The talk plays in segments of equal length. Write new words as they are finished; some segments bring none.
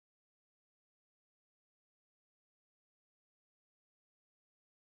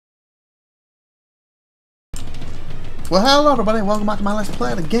Well, hello everybody, welcome back to my Let's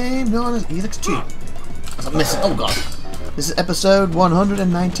Play, the game known as Elex II. As I'm missing, oh god. This is episode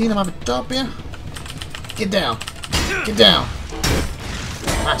 119 of IVATOPIA. Get down. Get down.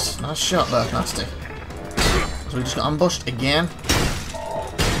 Nice, nice shot there, nasty. So we just got ambushed again.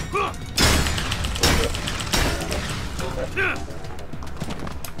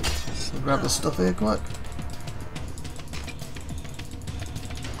 We'll grab this stuff here quick.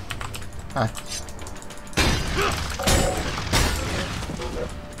 Hi.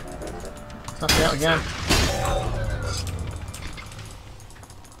 Knock it out again.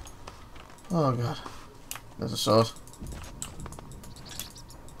 Oh god. There's a sword.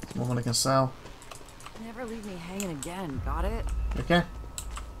 More money can sell. Never leave me hanging again, got it? Okay.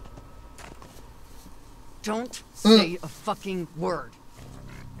 Don't say a fucking word.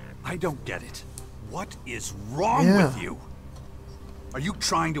 I don't get it. What is wrong with you? Are you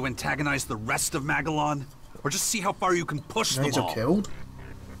trying to antagonize the rest of Magellan? Or just see how far you can push them all? Killed?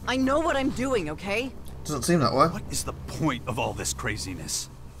 I know what I'm doing, okay? Doesn't seem that way. What is the point of all this craziness?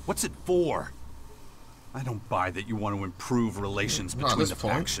 What's it for? I don't buy that you want to improve relations between the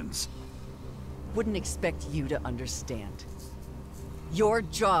factions. Wouldn't expect you to understand. Your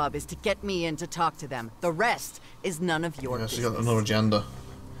job is to get me in to talk to them. The rest is none of your business. She's got another agenda.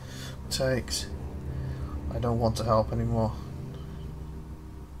 Takes. I don't want to help anymore.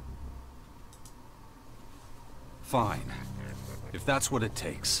 Fine. If that's what it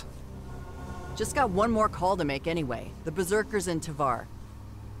takes. Just got one more call to make anyway. The Berserkers in Tavar.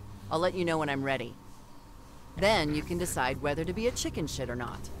 I'll let you know when I'm ready. Then you can decide whether to be a chicken shit or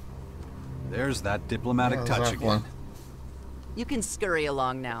not. There's that diplomatic touch again. You can scurry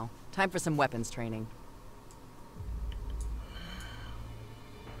along now. Time for some weapons training.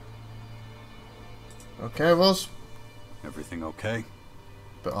 Okay, Roz? Everything okay?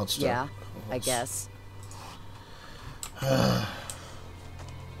 But odd still. Yeah, I guess.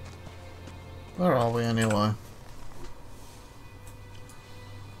 Where are we anyway?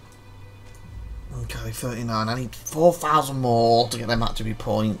 Okay, 39. I need 4,000 more to get them attribute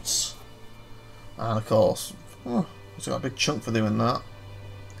points. And of course, we've got a big chunk for doing that.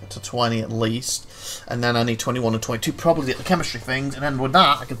 Get to 20 at least. And then I need 21 and 22 probably to get the chemistry things. And then with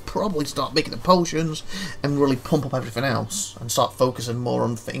that, I could probably start making the potions and really pump up everything else. And start focusing more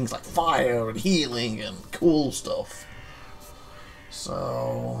on things like fire and healing and cool stuff.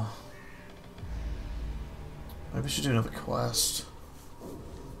 So maybe we should do another quest.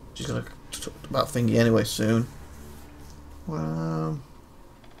 She's gonna talk about Thingy anyway soon.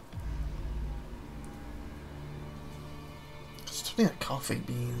 Just need coffee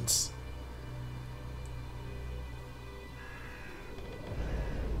beans.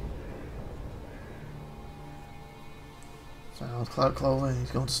 Found cloud clothing.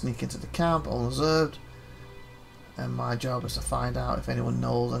 He's going to sneak into the camp, unobserved. And my job is to find out if anyone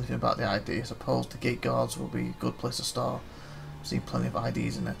knows anything about the ID. I suppose the gate guards will be a good place to start. I've seen plenty of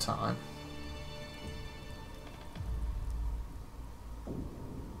IDs in their time.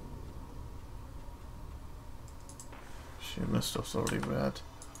 Shit, this stuff's already read.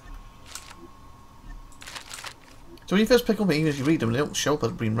 So when you first pick up, even if you read them, they don't show up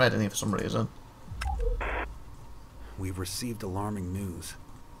as being read any for some reason. We've received alarming news.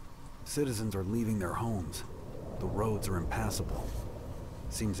 Citizens are leaving their homes. The roads are impassable.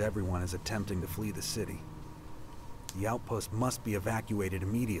 Seems everyone is attempting to flee the city. The outpost must be evacuated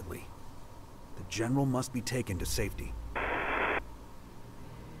immediately. The general must be taken to safety.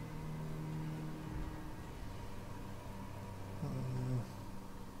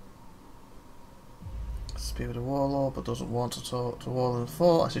 Speak with the warlord, but doesn't want to talk to Wall in the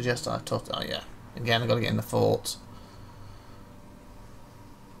fort. I suggest I talk to... Oh yeah. Again, I've got to get in the fort.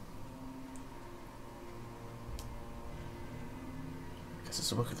 Guess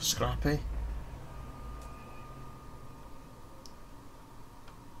it's looking for Scrappy.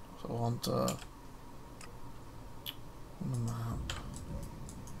 So I want on the map.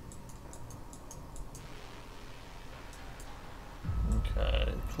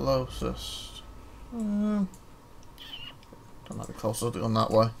 Okay, closest. Don't like the closest on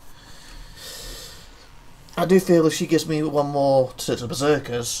that way. I do feel if she gives me one more to the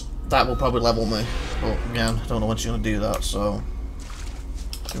Berserkers, that will probably level me. But again, I don't know when she's going to do that, so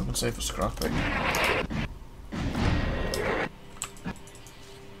see what we can say for Scrappy.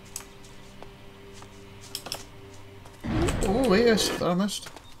 Oh yes, that I missed.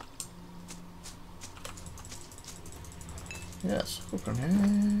 Yes, hook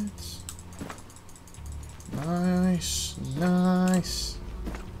grenades. Nice, nice.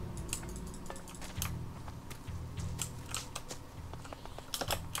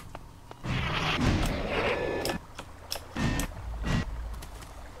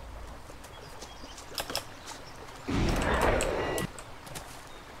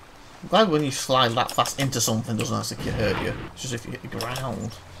 glad when you fly that fast into something doesn't actually hurt you. It's just if you hit the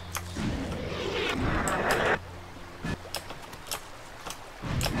ground.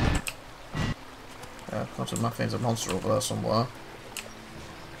 Yeah, quantum methane's a monster over there somewhere.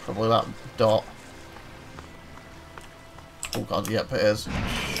 Probably that dot. Oh god, yep, it is.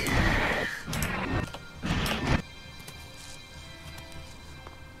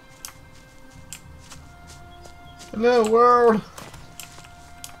 Hello, world!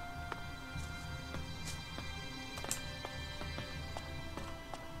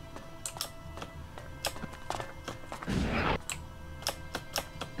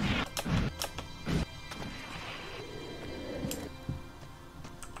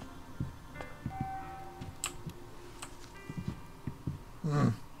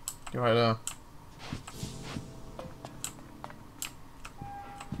 You're right there.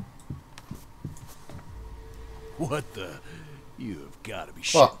 What the? You have got to be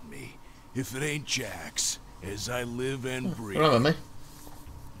What? shitting me. If it ain't Jax, as I live and breathe. Remember me?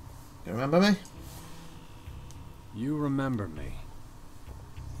 You remember me? You remember me.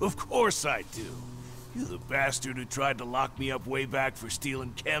 Of course I do. You the bastard who tried to lock me up way back for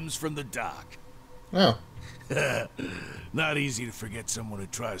stealing chems from the dock. No. Not easy to forget someone who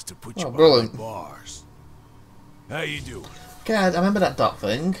tries to put you behind brilliant. bars. How you doing? Okay, I remember that dock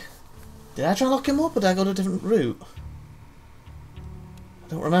thing. Did I try and lock him up or did I go to a different route? I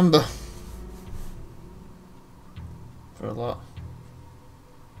don't remember. For a lot.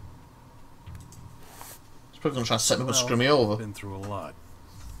 He's probably going to try and set me up and screw me over. Been through a lot.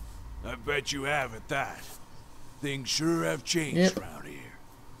 I bet you have at that. Things sure have changed Yep. around here.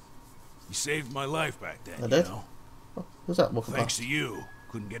 You saved my life back then, I you did. know? Oh, who's that walking Thanks past? to you,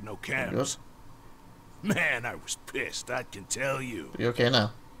 couldn't get no Good. chems. Man, I was pissed, I can tell you. Are you okay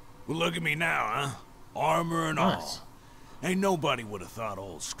now? Well, look at me now, huh? Armor and Nice. all. Ain't nobody would have thought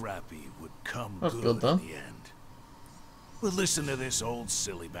old Scrappy would come That's good, good, then. in the end. But listen to this old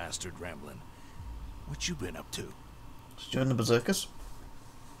silly bastard rambling. What you been up to? Did you join the Berserkers?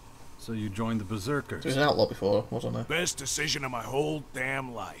 So you joined the Berserkers. He was an outlaw before, wasn't he? Best decision of my whole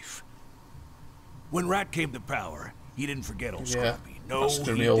damn life. When Rat came to power, he didn't forget old Yeah. Scrappy. No, That he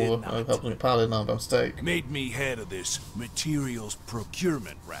screwed me did over. I not. helped me pal in now by mistake. Made me head of this materials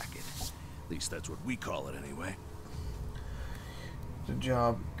procurement racket. At least that's what we call it anyway. Good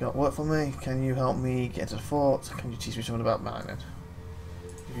job. Got work for me? Can you help me get to the fort? Can you teach me something about mining?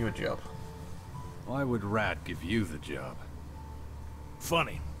 Give you a job. Why would Rat give you the job?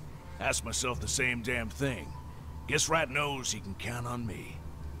 Funny. Ask myself the same damn thing. Guess Rat knows he can count on me.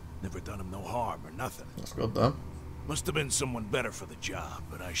 Never done him no harm or nothing. That's good then. Must have been someone better for the job,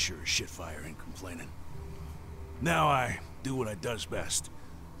 but I sure as shitfire ain't complaining. Now I do what I does best.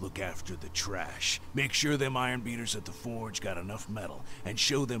 Look after the trash. Make sure them iron beaters at the forge got enough metal, and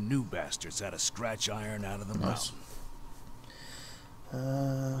show them new bastards how to scratch iron out of the Nice.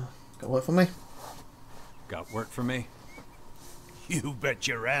 mountain. Got work for me? Got work for me? You bet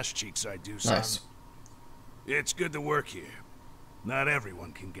your ass cheeks I do, son. Nice. It's good to work here. Not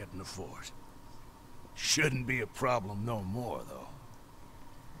everyone can get in the fort. Shouldn't be a problem no more, though.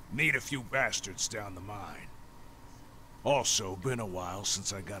 Need a few bastards down the mine. Also, been a while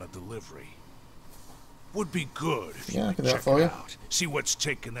since I got a delivery. Would be good if Yeah, I you can could do that check for it you. out. See what's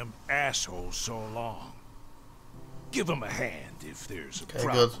taking them assholes so long. Give them a hand if there's a Okay,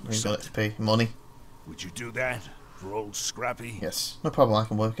 problem. good. or You've got something. XP. Money? Would you do that for old Scrappy? Yes. No problem, I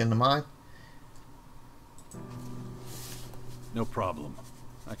can work in the mine. No problem.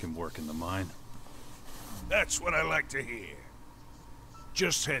 I can work in the mine. That's what I like to hear.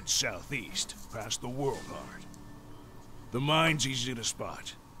 Just head southeast, past the World Heart. The mine's easy to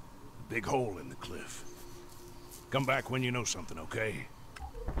spot. A big hole in the cliff. Come back when you know something, okay?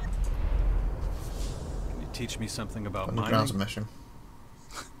 Can you teach me something about Underground's a mining? mission.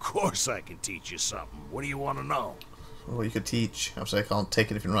 Of course I can teach you something. What do you want to know? What you could teach. Obviously I can't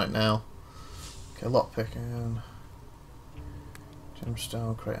take anything right now. Okay, lockpicking.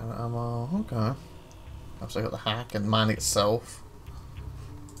 Gemstone, crate and ammo. Okay. Obviously I got the hack and mining itself.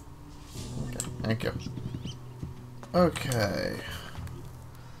 Okay, thank you. Okay.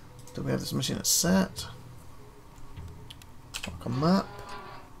 Do we have this machine set? Lock a map.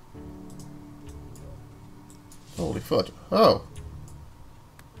 Holy foot. Oh!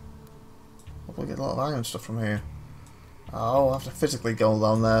 Hopefully get a lot of iron stuff from here. Oh, I'll have to physically go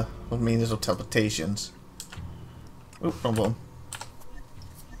down there. Would mean there's no teleportations. Oop, wrong button.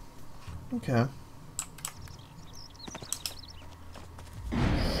 Okay. You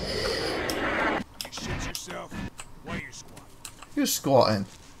shit yourself while you're squatting. You're squatting.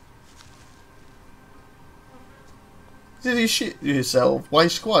 Did you shit yourself? Why are you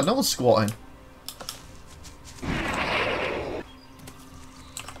squatting? No one's squatting.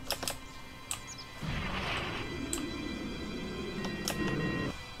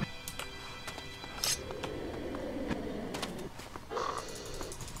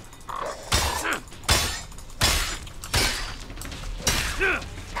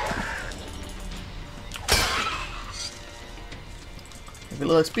 Maybe a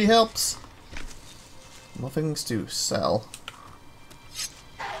little XP helps. More things to sell.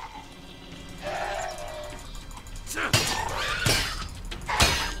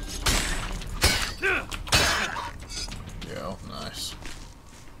 Yeah, nice.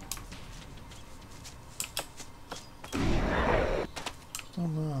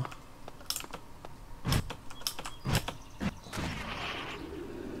 Don't know.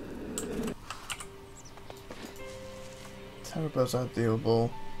 Terrorbird's are doable.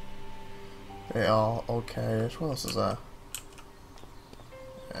 They are okay. What else is there?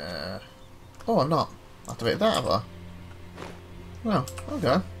 Oh, I've not activated that, have I? No,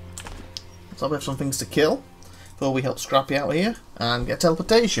 okay. So we have some things to kill before we help Scrappy out here and get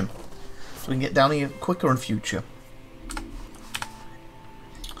teleportation. So we can get down here quicker in future.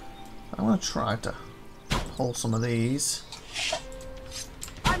 I want to try to pull some of these.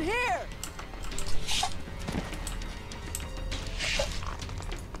 I'm here!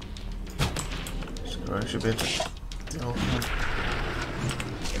 I should be able to deal with them.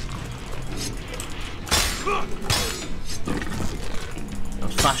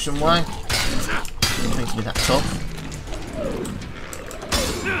 Old fashioned way. Didn't think it'd be that tough.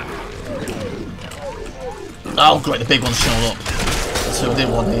 Oh great, the big one's showing up. That's who I did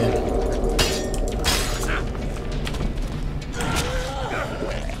want here.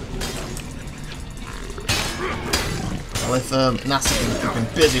 Well, if NASA can keep him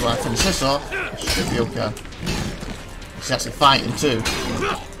busy while I finish this off, it should be okay. He's actually fighting too.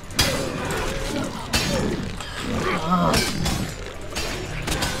 Ah.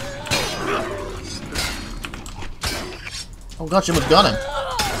 Oh god, you almost got him.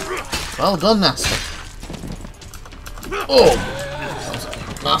 Well done, Nasty. Oh! That was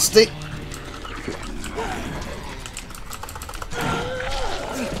nasty.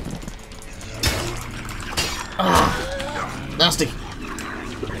 Ah! Nasty.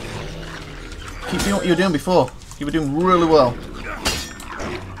 Keep doing what you were doing before. You were doing really well.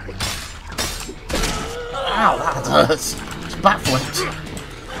 Ow, that hurts. She's backflipped.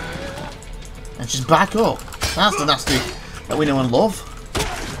 And she's back up. That's the Nasty that we know and love.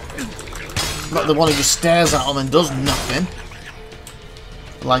 Not the one who just stares at them and does nothing.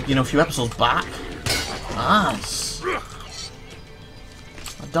 Like, you know, a few episodes back. Nice. A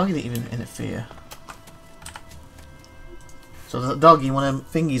doggy didn't even interfere. So there's a doggy, one of them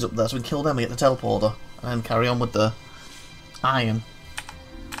thingies up there, so we can kill them and get the teleporter. And then carry on with the iron.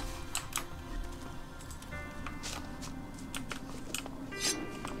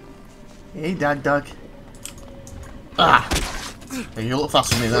 Hey, dog. Ah! Hey, you look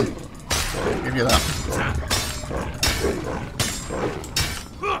faster than me then. I'll give you that.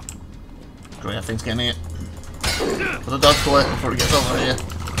 Great, I think's getting it. Put the dog away before he gets over here.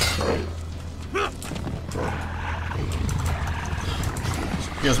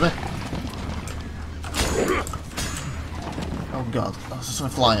 Excuse me. Oh god, there's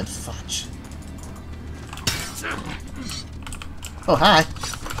something flying. Fudge. Oh, hi.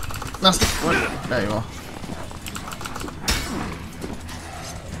 Nasty. There you are.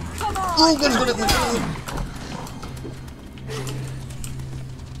 Oh, good, good.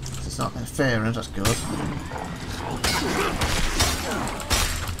 It's not interfering, that's good.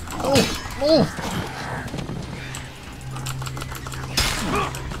 Oh! Oh!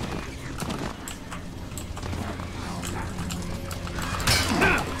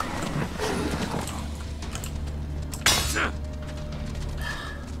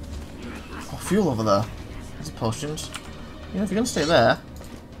 Fuel over there. There's the potions. You know, if you're gonna stay there.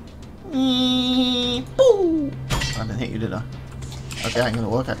 Boo! I didn't hit you, did I? Okay, I ain't gonna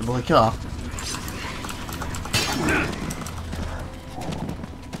work out the bloody car.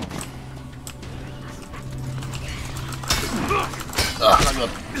 Ah, not good.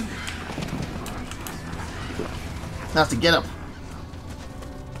 Now have to get up.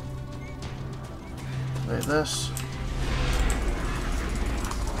 Like this.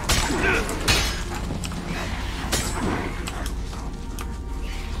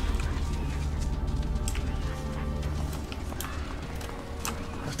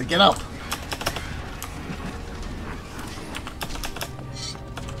 Have to get up.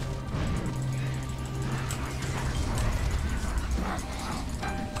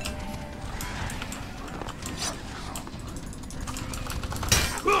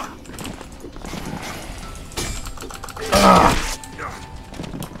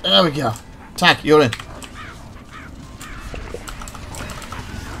 There we go. Tag, you're in.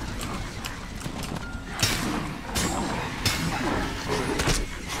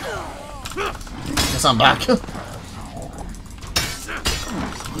 Guess I'm back.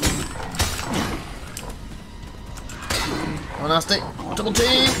 Oh, nasty. Double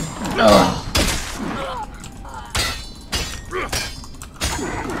team. Ugh.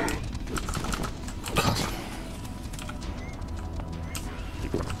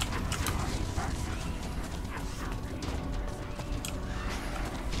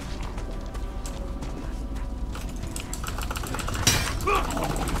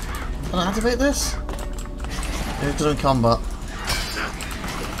 Can I activate this? It's doing combat.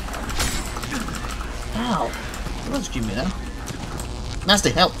 Ow! What did you give me now? Nasty,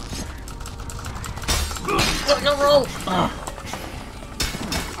 help! Gotta go roll! Ah.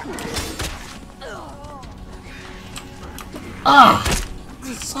 Ah!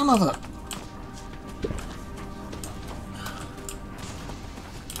 Son of a...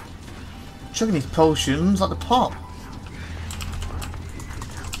 Chugging these potions like the pop.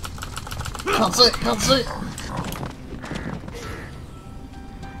 Can't see, can't see.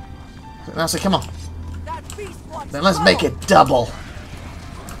 Nasty, come on. Then let's make it double.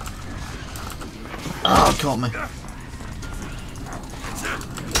 Oh, caught me.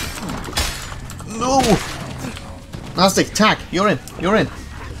 No! Nasty, tag, you're in, you're in.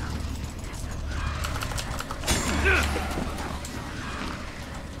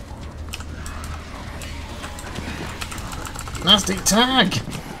 Nasty, tag!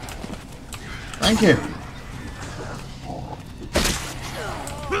 Thank you.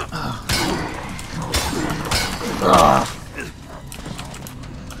 Ah.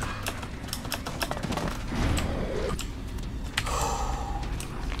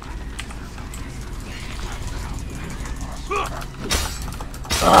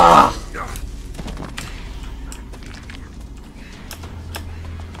 Ah.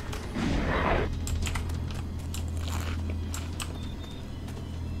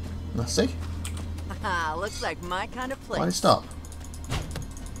 Let's see. Looks like my kind of place. Why did it stop?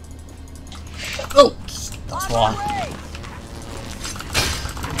 Oh, that's why.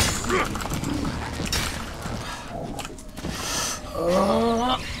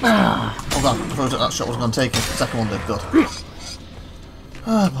 Hold on, I thought that shot was going to take it. The second one did good.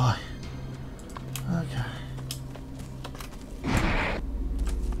 Oh boy. Okay.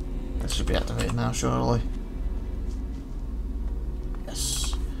 This should be activated now, surely.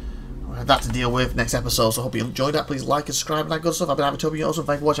 Yes. We have that to deal with next episode, so I hope you enjoyed that. Please like and subscribe and that good stuff. I've been IVATOPIA. Awesome.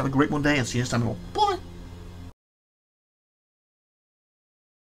 Thank you for watching. Have a great one day and see you next time. Bye.